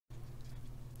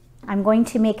I'm going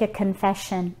to make a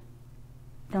confession.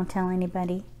 Don't tell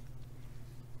anybody.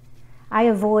 I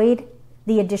avoid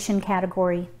the addition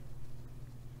category.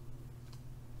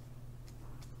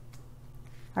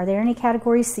 Are there any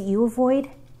categories that you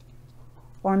avoid?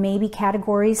 Or maybe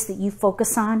categories that you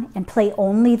focus on and play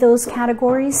only those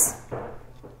categories?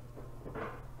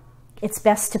 It's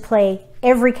best to play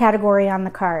every category on the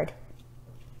card.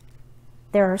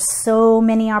 There are so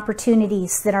many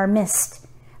opportunities that are missed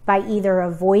by either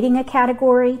avoiding a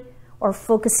category or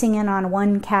focusing in on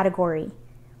one category.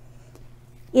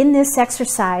 In this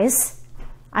exercise,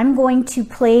 I'm going to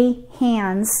play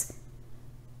hands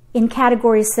in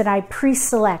categories that I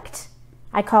pre-select.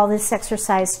 I call this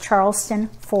exercise Charleston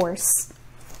Force.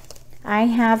 I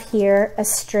have here a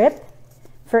strip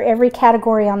for every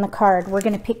category on the card. We're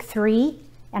going to pick 3,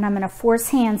 and I'm going to force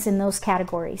hands in those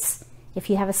categories. If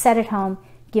you have a set at home,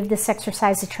 give this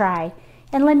exercise a try,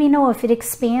 and let me know if it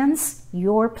expands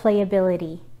your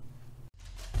playability.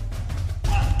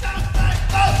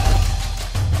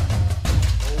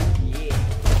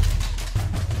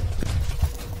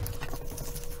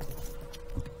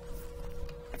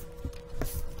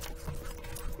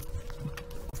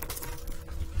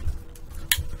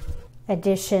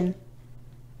 Addition.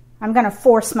 I'm going to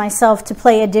force myself to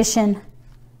play addition,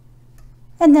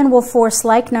 and then we'll force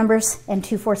like numbers and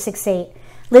 2, 4, 6, 8.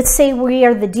 Let's say we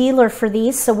are the dealer for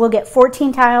these, so we'll get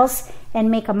 14 tiles and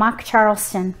make a mock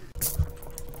Charleston.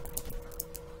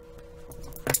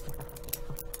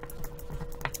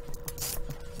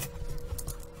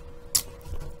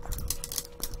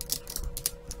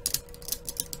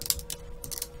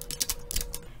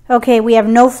 Okay, we have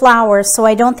no flowers, so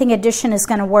I don't think addition is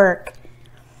going to work.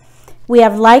 We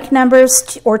have like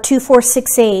numbers or 2, 4,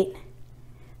 6, 8.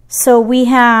 So we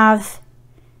have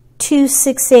 2,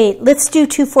 6, 8. Let's do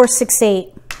 2, 4, 6,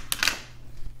 8.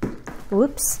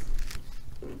 Whoops.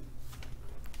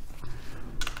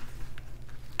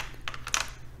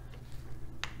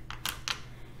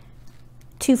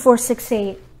 Two, 4, 6,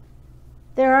 8.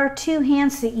 There are 2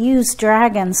 hands that use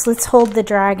dragons. Let's hold the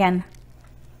dragon.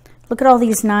 Look at all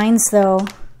these 9s though.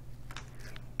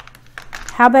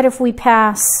 How about if we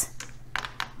pass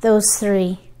those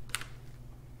 3?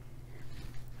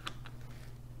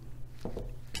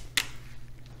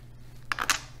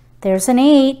 There's an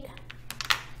 8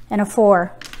 and a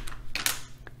 4.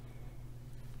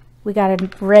 We got a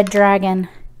red dragon.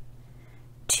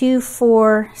 2,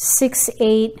 4, 6,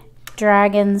 8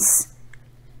 dragons.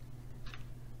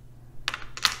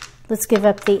 Let's give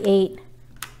up the 8.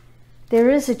 There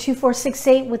is a 2, 4, 6,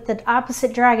 8 with the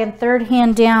opposite dragon, third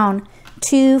hand down.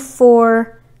 2,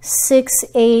 4, 6,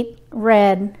 8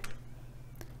 red.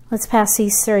 Let's pass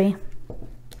these 3.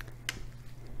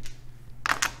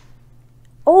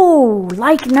 Oh,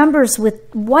 like numbers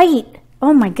with white.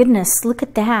 Oh my goodness, look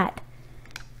at that.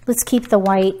 Let's keep the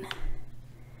white.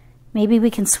 Maybe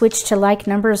we can switch to like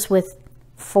numbers with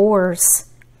 4s.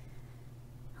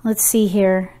 Let's see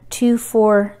here. 2,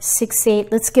 4, 6,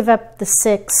 8. Let's give up the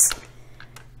 6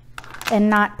 and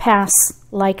not pass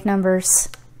like numbers.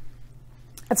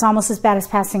 It's almost as bad as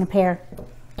passing a pair.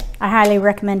 I highly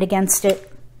recommend against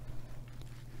it.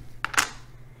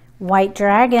 White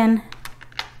dragon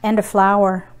and a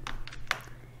flower.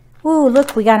 Ooh,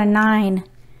 look, we got a 9.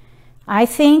 I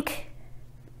think,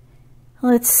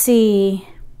 let's see,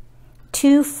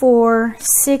 2, 4,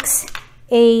 6,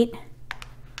 8,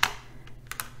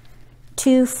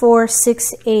 2, 4,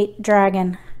 6, 8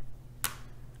 dragon,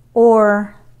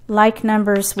 or like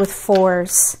numbers with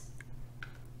 4s.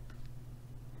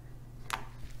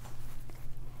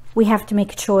 We have to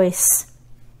make a choice.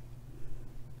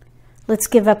 Let's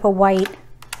give up a white.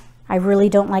 I really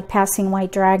don't like passing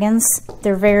white dragons.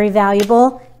 They're very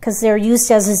valuable because they're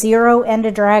used as a 0 and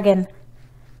a dragon.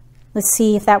 Let's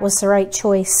see if that was the right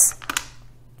choice.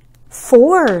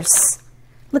 4s.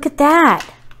 Look at that.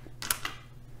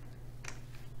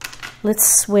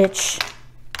 Let's switch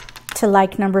to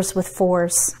like numbers with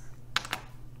 4s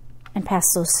and pass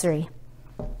those 3.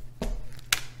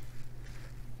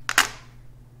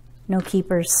 No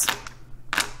keepers.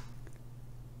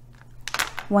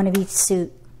 1 of each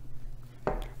suit.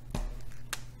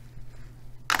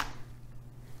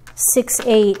 6,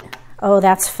 8. Oh,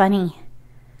 that's funny.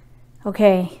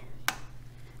 Okay.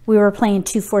 We were playing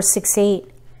 2, 4, 6,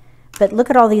 8. But look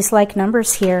at all these like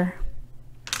numbers here.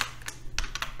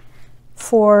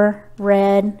 4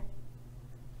 red,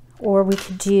 or we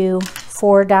could do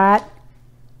 4 dot,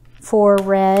 4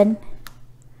 red,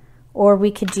 or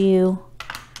we could do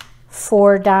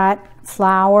 4 dot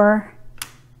flower.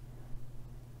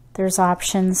 There's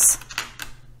options.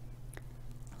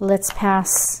 Let's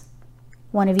pass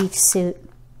 1 of each suit.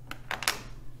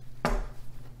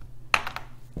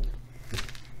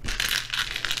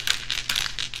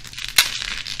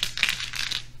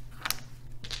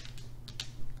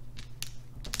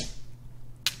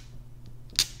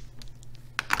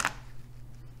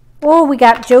 Oh, we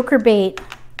got joker bait.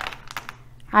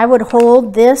 I would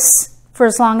hold this for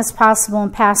as long as possible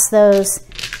and pass those.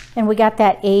 And we got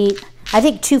that 8. I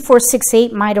think 2, 4, 6,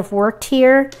 8 might have worked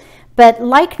here, but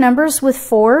like numbers with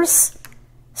 4s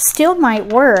still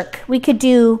might work. We could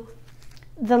do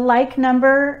the like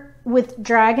number with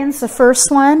dragons, the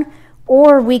first one,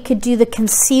 or we could do the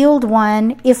concealed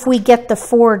one if we get the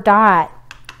 4 dot.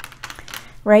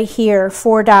 Right here,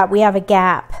 4 dot, we have a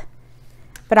gap.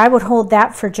 But I would hold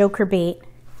that for joker bait.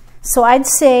 So I'd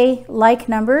say like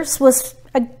numbers was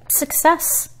a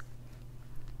success.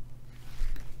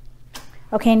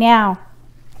 Okay, now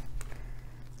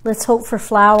let's hope for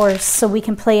flowers so we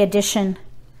can play addition.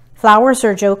 Flowers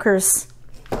or jokers?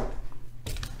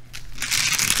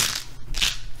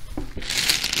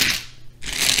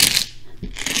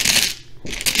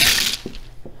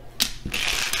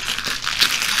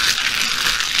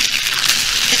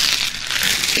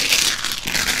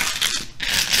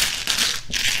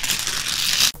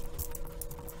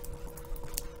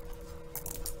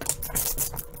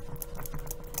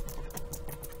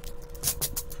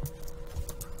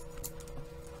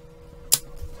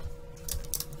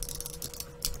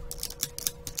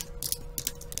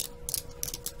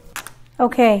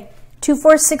 Okay, 2,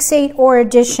 4, 6, 8 or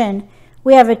addition.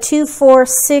 We have a 2, 4,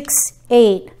 6,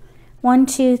 8. 1,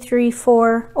 2, 3,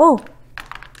 4. Oh,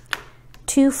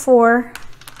 2, 4,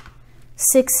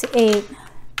 6, 8.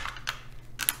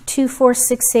 2, 4,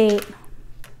 6, 8.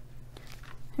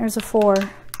 There's a 4.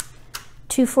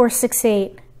 2, 4, 6,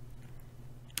 8.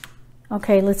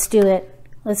 Okay, let's do it.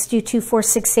 Let's do 2, 4,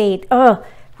 6, 8. Oh,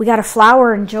 we got a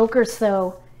flower and jokers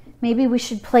though. Maybe we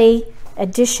should play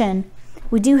addition.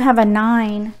 We do have a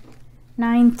 9,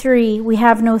 9, 3. We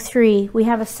have no 3. We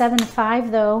have a 7,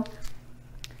 5 though.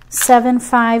 7,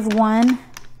 5, 1.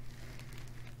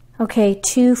 Okay,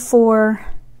 2, 4,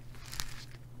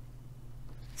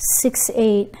 6,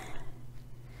 8.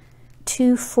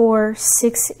 2, 4,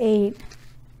 6, 8.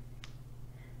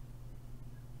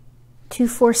 2,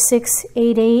 4, 6,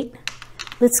 8, 8.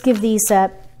 Let's give these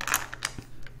up.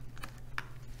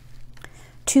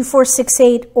 2, 4, 6,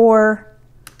 8 or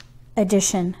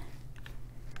addition.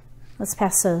 Let's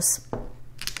pass those.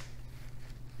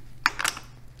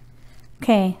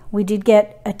 Okay, we did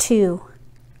get a 2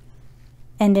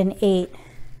 and an 8.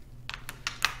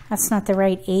 That's not the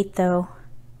right 8 though.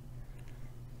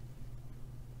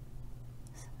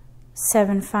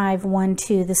 7, 5, 1,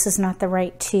 2. This is not the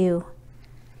right 2.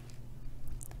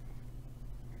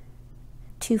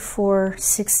 2, 4,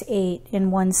 6, 8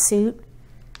 in one suit.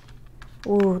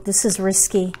 Ooh, this is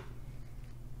risky.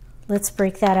 Let's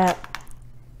break that up.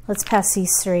 Let's pass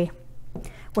these 3.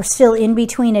 We're still in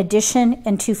between addition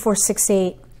and 2, 4, 6,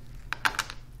 8.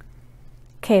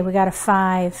 Okay, we got a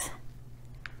 5.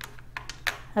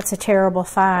 That's a terrible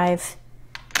 5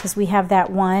 because we have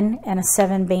that 1 and a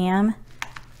 7 bam.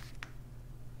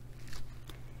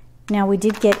 Now we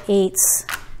did get 8s.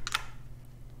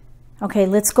 Okay,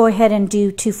 let's go ahead and do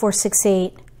 2, 4, 6,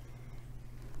 8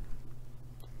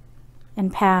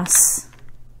 and pass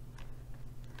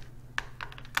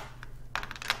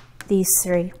these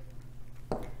 3.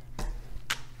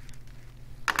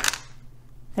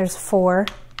 There's 4.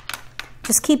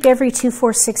 Just keep every 2,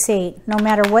 4, 6, 8, no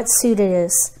matter what suit it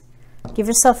is. Give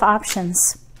yourself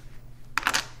options.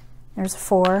 There's a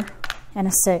 4 and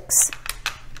a 6.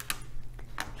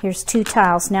 Here's 2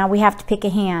 tiles. Now we have to pick a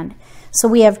hand. So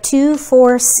we have 2,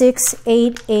 4, 6,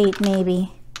 8, 8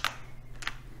 maybe.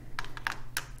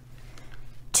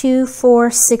 2,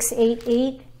 4, 6, 8,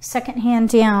 8. Second hand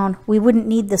down. We wouldn't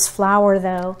need this flower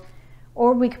though.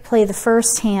 Or we could play the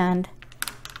first hand.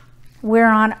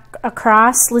 We're on a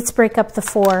cross. Let's break up the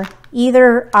 4.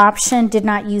 Either option did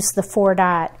not use the 4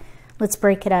 dot. Let's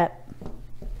break it up.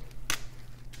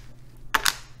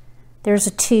 There's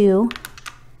a 2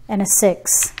 and a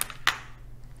 6.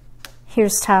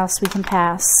 Here's tiles we can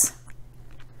pass.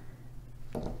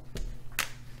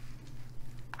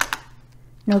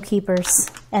 No keepers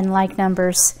and like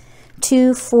numbers.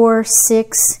 2, 4,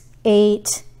 6,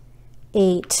 8,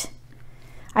 8.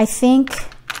 I think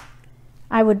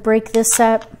I would break this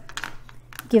up,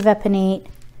 give up an 8.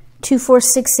 2, 4,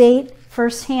 6, 8,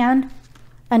 first hand,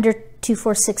 under 2,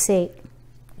 4, 6, 8.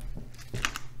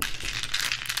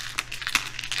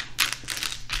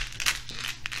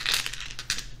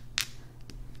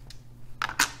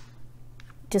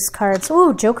 Discards.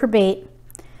 Ooh, joker bait.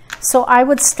 So I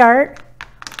would start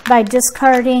by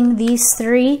discarding these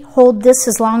 3, hold this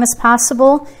as long as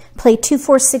possible, play 2,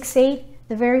 4, 6, 8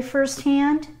 the very first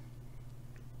hand,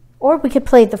 or we could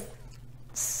play the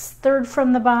 3rd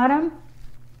from the bottom,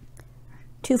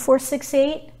 2, 4, 6,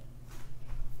 8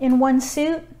 in one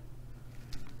suit,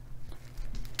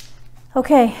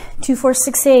 Okay, 2, 4,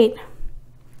 6, 8.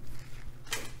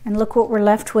 And look what we're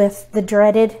left with, the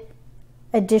dreaded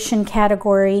addition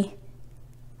category.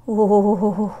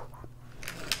 Ooh.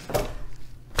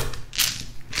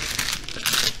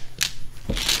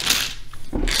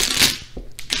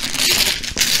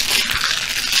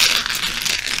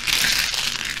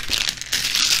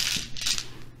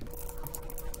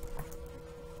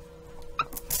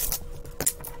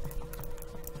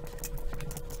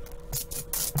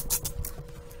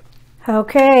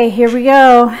 Okay, here we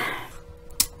go.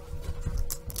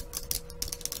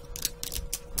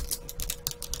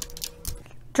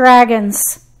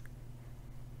 Dragons.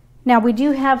 Now we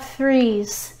do have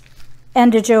 3s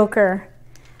and a joker.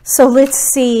 So let's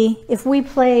see if we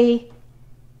play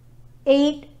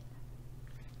 8,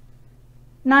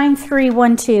 9, 3,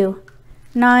 1, 2,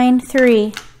 9,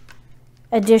 3,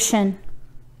 addition.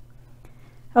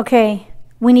 Okay,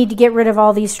 we need to get rid of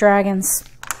all these dragons.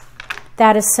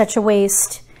 That is such a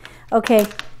waste. Okay,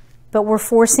 but we're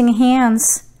forcing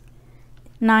hands.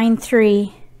 9,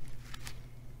 3.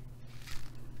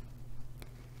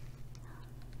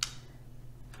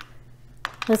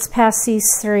 Let's pass these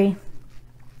 3.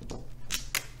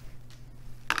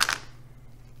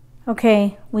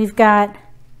 Okay, we've got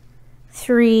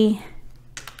 3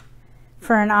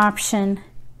 for an option.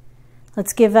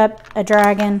 Let's give up a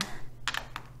dragon.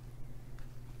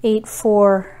 8,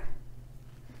 4.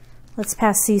 Let's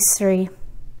pass these 3.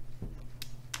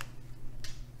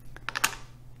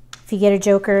 If you get a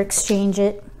joker, exchange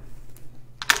it.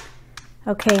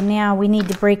 Okay, now we need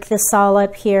to break this all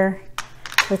up here.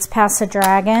 Let's pass a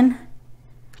dragon.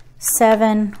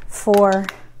 7, 4.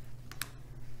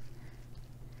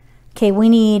 Okay, we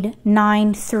need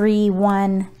 9, 3,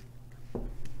 1.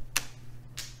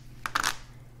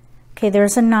 Okay,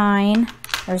 there's a 9.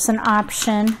 There's an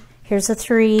option. Here's a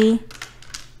 3.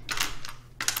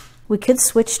 We could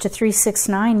switch to 3, 6,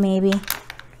 9 maybe,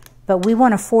 but we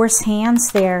want to force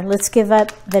hands there. Let's give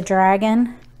up the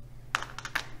dragon.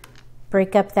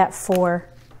 Break up that 4.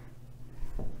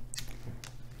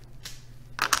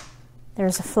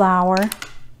 There's a flower.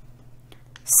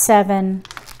 7.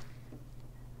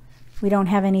 We don't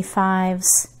have any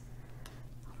 5s.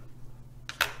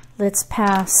 Let's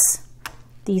pass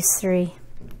these 3.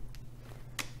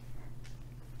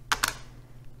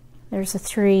 There's a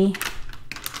 3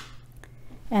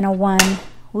 and a 1.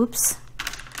 Whoops.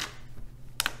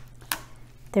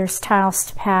 There's tiles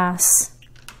to pass.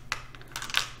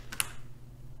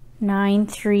 9,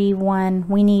 3, 1.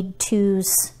 We need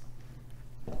 2s.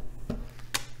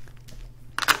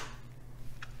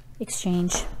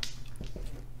 Exchange.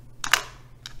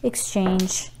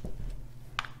 Exchange.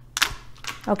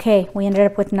 Okay, we ended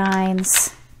up with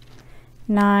 9s.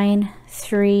 9,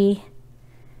 3.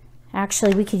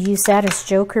 Actually, we could use that as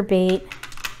joker bait.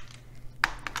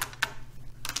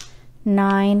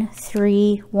 9,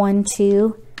 3, 1,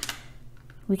 2.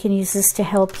 We can use this to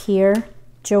help here.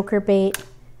 Joker bait.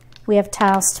 We have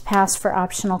tiles to pass for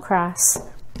optional cross.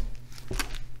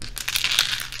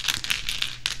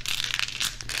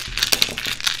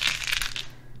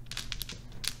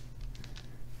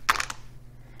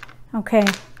 Okay,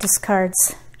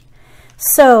 discards.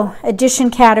 So, addition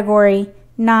category,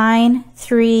 9,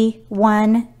 3,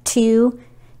 1, 2,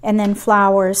 and then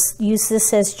flowers. Use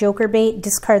this as joker bait.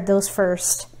 Discard those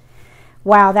first.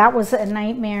 Wow, that was a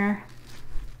nightmare.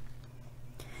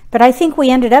 But I think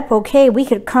we ended up okay. We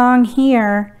could Kong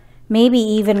here, maybe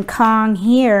even Kong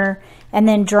here, and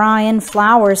then draw in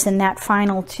flowers in that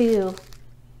final 2.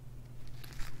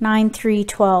 9, 3,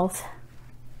 12.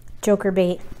 Joker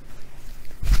bait.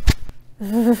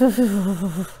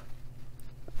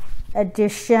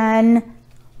 Addition.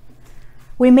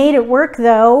 We made it work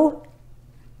though,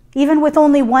 even with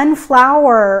only 1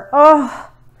 flower. Oh,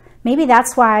 maybe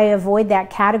that's why I avoid that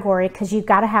category, because you've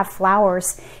got to have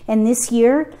flowers. And this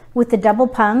year with the double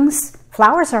pungs,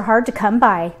 flowers are hard to come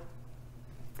by.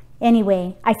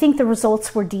 Anyway, I think the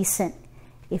results were decent.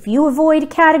 If you avoid a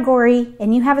category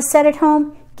and you have a set at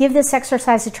home, give this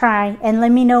exercise a try and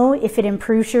let me know if it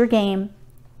improves your game.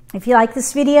 If you like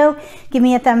this video, give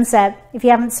me a thumbs up. If you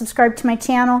haven't subscribed to my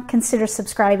channel, consider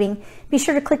subscribing. Be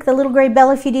sure to click the little gray bell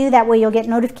if you do. That way you'll get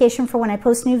notification for when I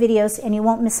post new videos and you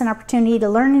won't miss an opportunity to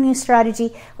learn a new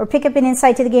strategy or pick up an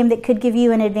insight to the game that could give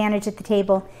you an advantage at the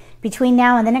table. Between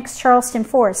now and the next Charleston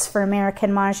Force for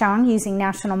American Mahjong using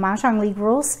National Mahjong League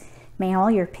rules, may all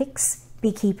your picks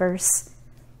be keepers.